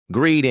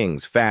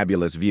Greetings,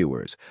 fabulous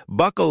viewers.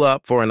 Buckle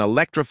up for an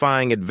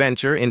electrifying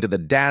adventure into the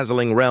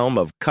dazzling realm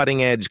of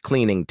cutting-edge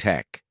cleaning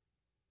tech.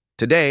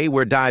 Today,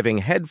 we're diving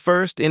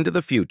headfirst into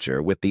the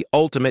future with the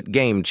ultimate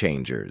game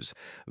changers,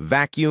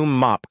 vacuum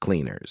mop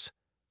cleaners.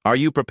 Are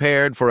you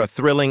prepared for a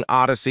thrilling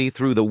odyssey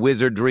through the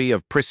wizardry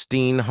of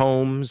pristine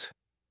homes?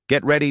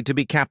 Get ready to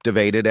be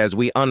captivated as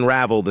we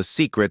unravel the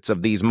secrets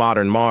of these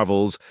modern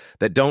marvels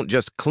that don't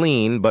just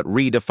clean but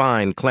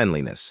redefine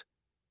cleanliness.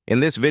 In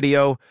this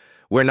video,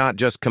 we're not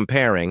just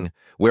comparing,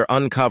 we're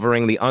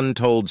uncovering the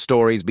untold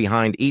stories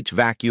behind each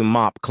vacuum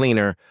mop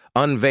cleaner,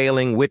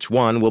 unveiling which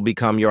one will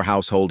become your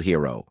household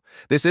hero.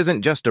 This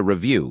isn't just a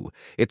review,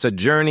 it's a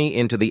journey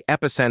into the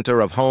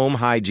epicenter of home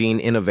hygiene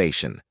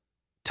innovation.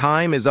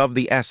 Time is of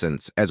the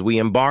essence as we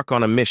embark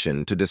on a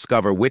mission to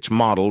discover which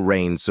model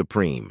reigns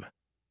supreme.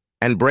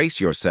 And brace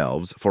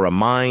yourselves for a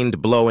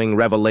mind-blowing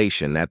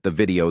revelation at the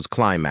video's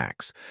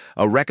climax,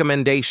 a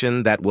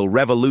recommendation that will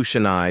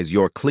revolutionize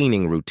your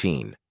cleaning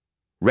routine.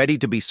 Ready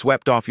to be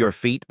swept off your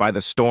feet by the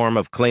storm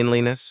of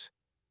cleanliness?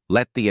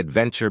 Let the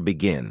adventure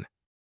begin.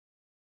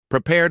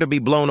 Prepare to be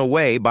blown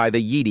away by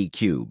the Yeedi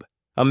Cube,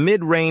 a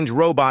mid-range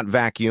robot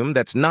vacuum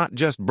that's not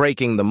just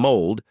breaking the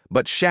mold,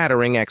 but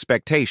shattering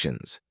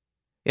expectations.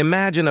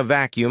 Imagine a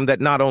vacuum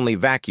that not only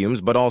vacuums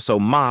but also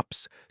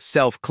mops,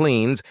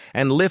 self-cleans,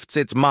 and lifts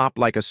its mop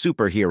like a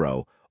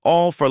superhero,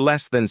 all for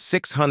less than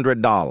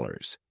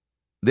 $600.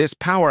 This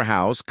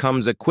powerhouse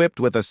comes equipped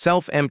with a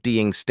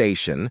self-emptying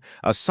station,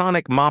 a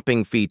sonic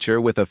mopping feature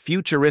with a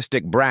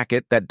futuristic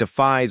bracket that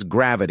defies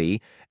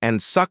gravity,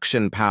 and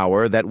suction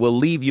power that will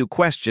leave you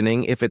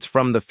questioning if it's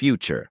from the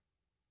future.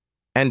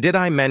 And did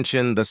I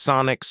mention the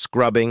sonic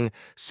scrubbing,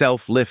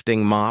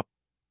 self-lifting mop?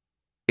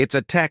 It's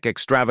a tech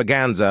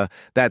extravaganza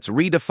that's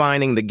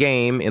redefining the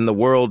game in the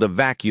world of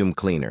vacuum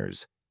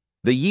cleaners.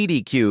 The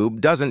Yeedi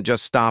Cube doesn't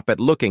just stop at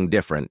looking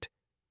different.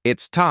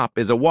 Its top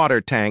is a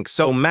water tank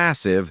so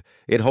massive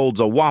it holds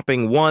a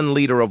whopping 1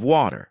 liter of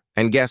water.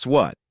 And guess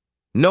what?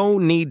 No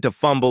need to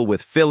fumble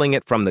with filling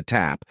it from the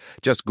tap.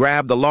 Just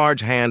grab the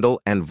large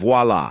handle and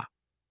voila.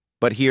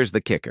 But here's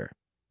the kicker.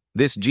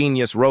 This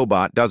genius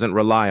robot doesn't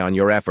rely on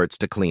your efforts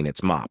to clean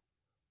its mop.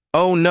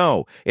 Oh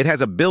no, it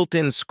has a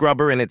built-in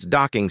scrubber in its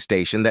docking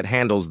station that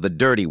handles the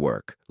dirty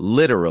work,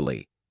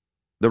 literally.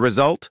 The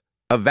result?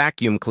 A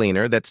vacuum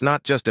cleaner that's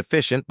not just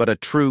efficient but a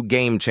true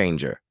game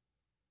changer.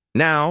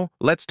 Now,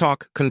 let's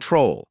talk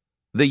control.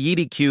 The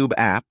Yeedi Cube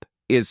app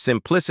is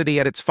simplicity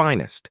at its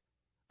finest.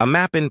 A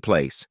map in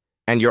place,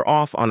 and you're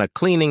off on a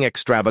cleaning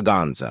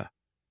extravaganza.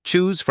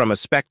 Choose from a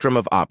spectrum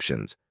of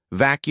options,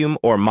 vacuum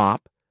or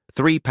mop,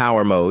 3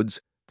 power modes,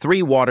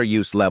 3 water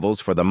use levels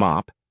for the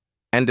mop,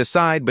 and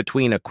decide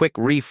between a quick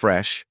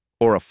refresh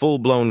or a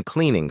full-blown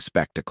cleaning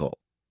spectacle.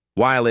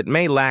 While it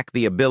may lack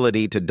the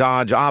ability to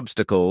dodge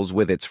obstacles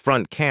with its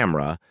front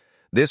camera,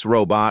 this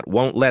robot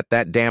won't let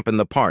that dampen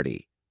the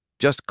party.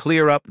 Just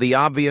clear up the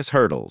obvious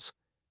hurdles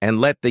and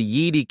let the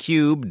Yeedi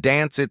Cube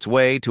dance its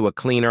way to a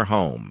cleaner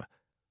home.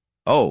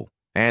 Oh,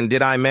 and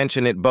did I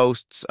mention it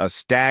boasts a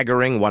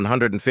staggering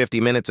 150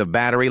 minutes of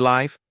battery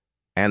life?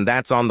 And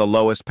that's on the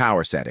lowest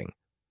power setting.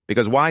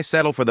 Because why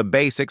settle for the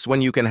basics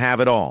when you can have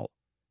it all?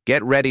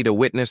 Get ready to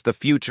witness the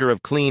future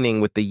of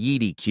cleaning with the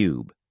Yeedi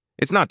Cube.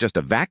 It's not just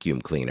a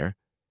vacuum cleaner,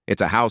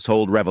 it's a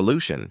household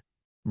revolution.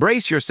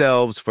 Brace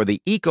yourselves for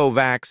the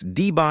Ecovacs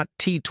Deebot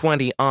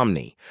T20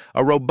 Omni,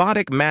 a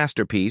robotic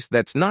masterpiece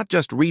that's not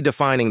just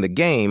redefining the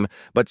game,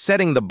 but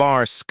setting the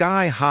bar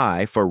sky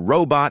high for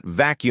robot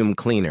vacuum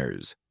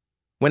cleaners.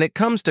 When it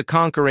comes to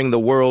conquering the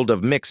world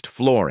of mixed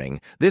flooring,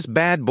 this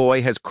bad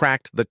boy has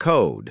cracked the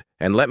code,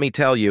 and let me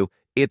tell you,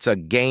 it's a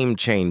game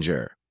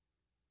changer.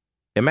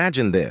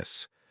 Imagine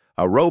this.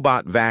 A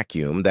robot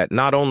vacuum that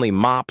not only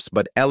mops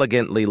but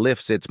elegantly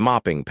lifts its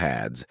mopping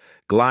pads,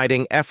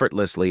 gliding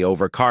effortlessly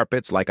over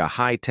carpets like a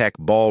high-tech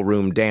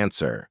ballroom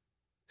dancer.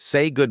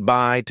 Say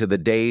goodbye to the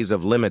days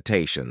of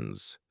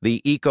limitations.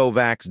 The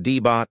Ecovacs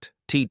Deebot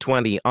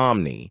T20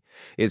 Omni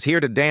is here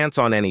to dance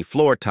on any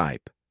floor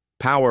type.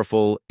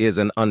 Powerful is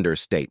an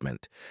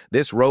understatement.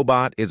 This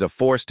robot is a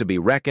force to be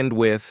reckoned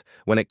with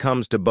when it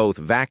comes to both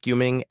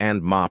vacuuming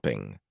and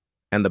mopping.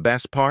 And the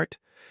best part?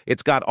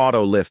 It's got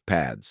auto lift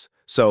pads.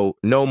 So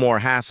no more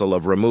hassle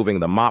of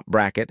removing the mop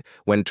bracket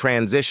when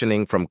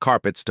transitioning from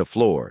carpets to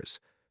floors.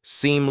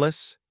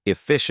 Seamless,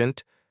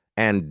 efficient,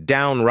 and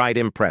downright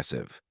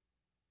impressive.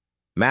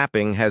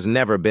 Mapping has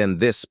never been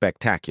this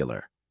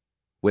spectacular.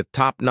 With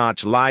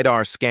top-notch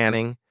LiDAR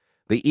scanning,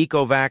 the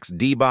Ecovacs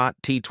Deebot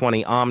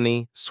T20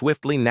 Omni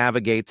swiftly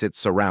navigates its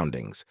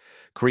surroundings,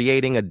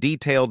 creating a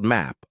detailed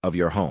map of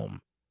your home.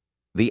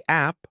 The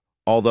app,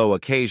 although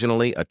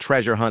occasionally a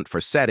treasure hunt for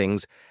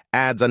settings,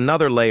 adds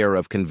another layer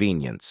of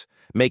convenience,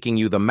 making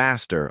you the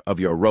master of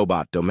your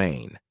robot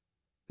domain.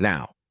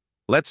 Now,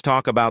 let's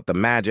talk about the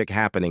magic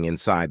happening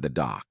inside the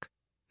dock.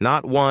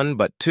 Not one,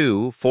 but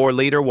 2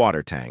 4-liter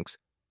water tanks,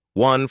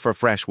 one for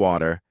fresh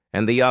water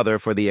and the other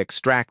for the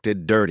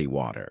extracted dirty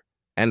water.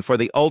 And for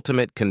the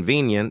ultimate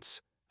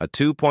convenience, A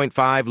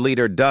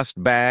 2.5-liter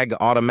dust bag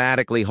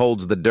automatically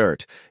holds the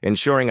dirt,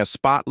 ensuring a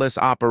spotless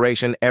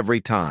operation every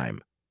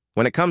time.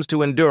 When it comes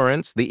to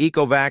endurance, the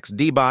Ecovacs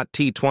Deebot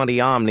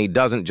T20 Omni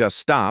doesn't just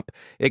stop,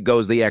 it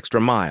goes the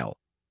extra mile.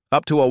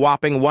 Up to a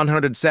whopping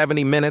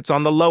 170 minutes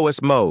on the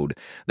lowest mode.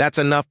 That's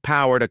enough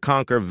power to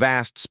conquer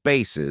vast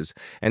spaces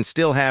and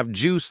still have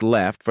juice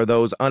left for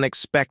those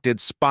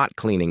unexpected spot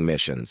cleaning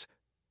missions.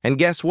 And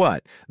guess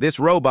what? This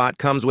robot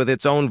comes with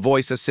its own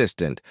voice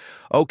assistant.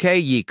 Okay,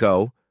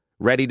 Eco,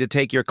 ready to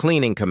take your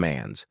cleaning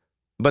commands.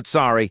 But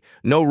sorry,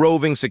 no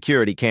roving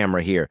security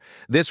camera here.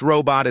 This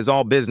robot is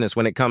all business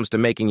when it comes to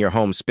making your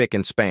home spick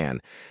and span.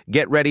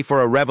 Get ready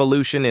for a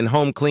revolution in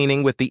home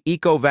cleaning with the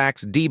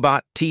Ecovacs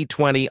Deebot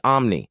T20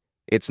 Omni.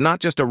 It's not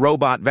just a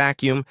robot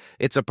vacuum,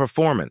 it's a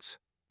performance,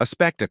 a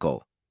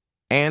spectacle,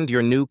 and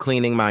your new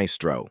cleaning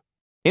maestro.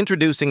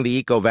 Introducing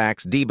the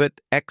Ecovacs Deebot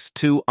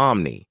X2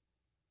 Omni,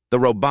 the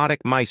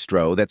robotic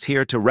maestro that's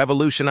here to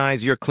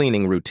revolutionize your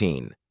cleaning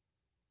routine.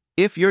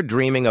 If you're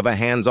dreaming of a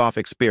hands-off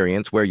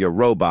experience where your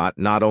robot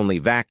not only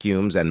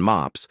vacuums and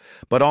mops,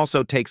 but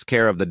also takes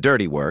care of the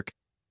dirty work,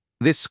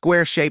 this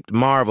square-shaped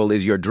marvel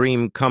is your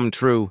dream come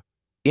true.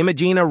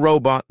 Imagine a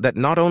robot that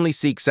not only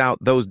seeks out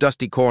those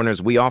dusty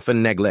corners we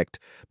often neglect,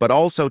 but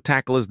also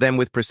tackles them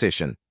with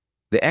precision.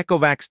 The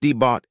Ecovacs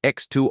Deebot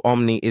X2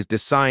 Omni is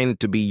designed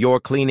to be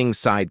your cleaning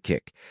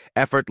sidekick,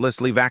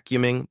 effortlessly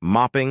vacuuming,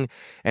 mopping,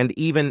 and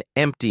even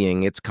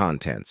emptying its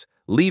contents,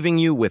 leaving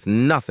you with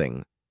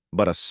nothing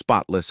but a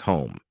spotless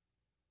home.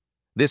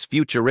 This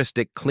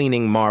futuristic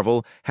cleaning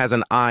marvel has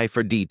an eye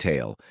for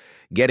detail,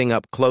 getting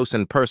up close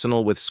and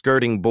personal with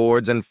skirting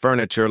boards and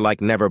furniture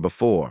like never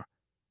before.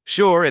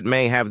 Sure, it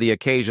may have the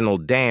occasional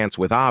dance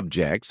with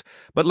objects,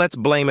 but let's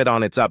blame it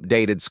on its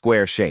updated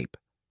square shape.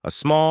 A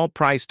small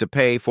price to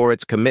pay for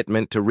its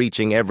commitment to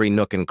reaching every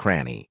nook and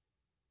cranny.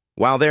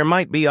 While there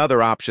might be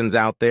other options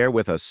out there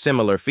with a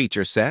similar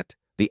feature set,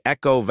 the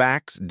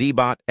Ecovacs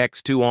Deebot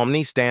X2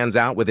 Omni stands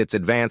out with its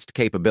advanced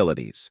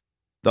capabilities.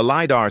 The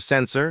LiDAR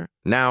sensor,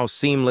 now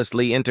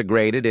seamlessly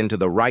integrated into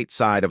the right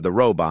side of the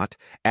robot,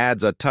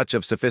 adds a touch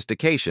of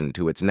sophistication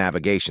to its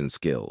navigation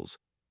skills,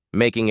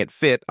 making it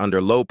fit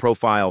under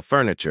low-profile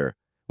furniture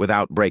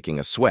without breaking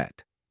a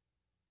sweat.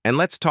 And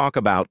let's talk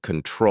about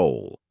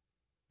control.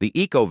 The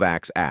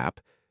Ecovacs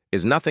app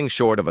is nothing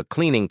short of a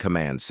cleaning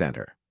command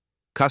center.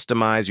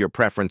 Customize your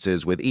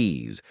preferences with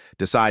ease,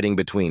 deciding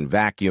between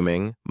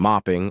vacuuming,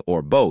 mopping,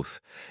 or both,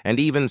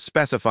 and even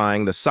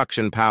specifying the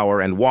suction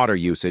power and water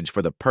usage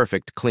for the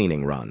perfect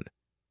cleaning run.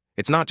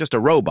 It's not just a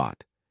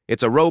robot,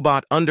 it's a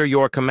robot under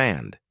your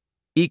command.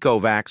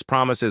 Ecovacs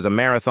promises a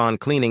marathon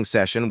cleaning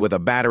session with a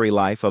battery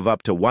life of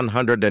up to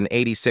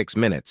 186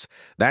 minutes.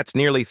 That's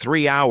nearly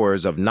 3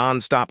 hours of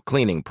non-stop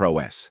cleaning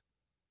prowess.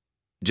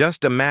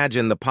 Just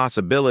imagine the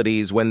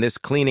possibilities when this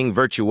cleaning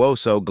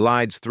virtuoso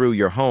glides through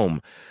your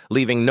home,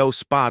 leaving no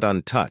spot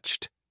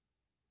untouched.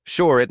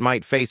 Sure, it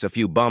might face a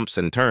few bumps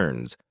and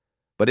turns,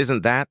 but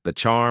isn't that the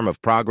charm of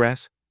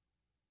progress?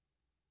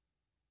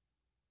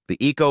 The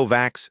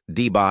Ecovacs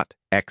Deebot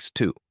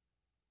X2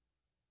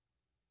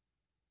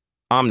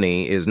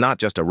 Omni is not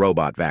just a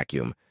robot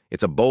vacuum,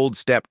 it's a bold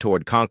step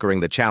toward conquering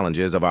the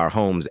challenges of our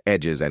home's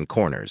edges and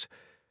corners.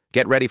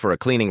 Get ready for a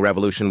cleaning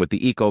revolution with the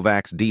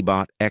Ecovacs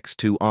Deebot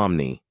X2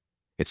 Omni.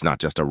 It's not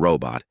just a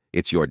robot,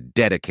 it's your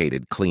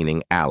dedicated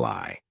cleaning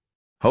ally.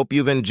 Hope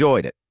you've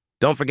enjoyed it.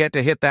 Don't forget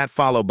to hit that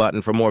follow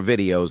button for more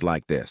videos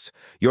like this.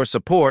 Your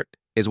support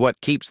is what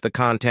keeps the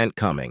content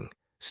coming.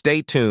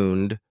 Stay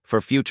tuned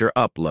for future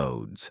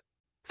uploads.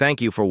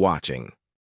 Thank you for watching.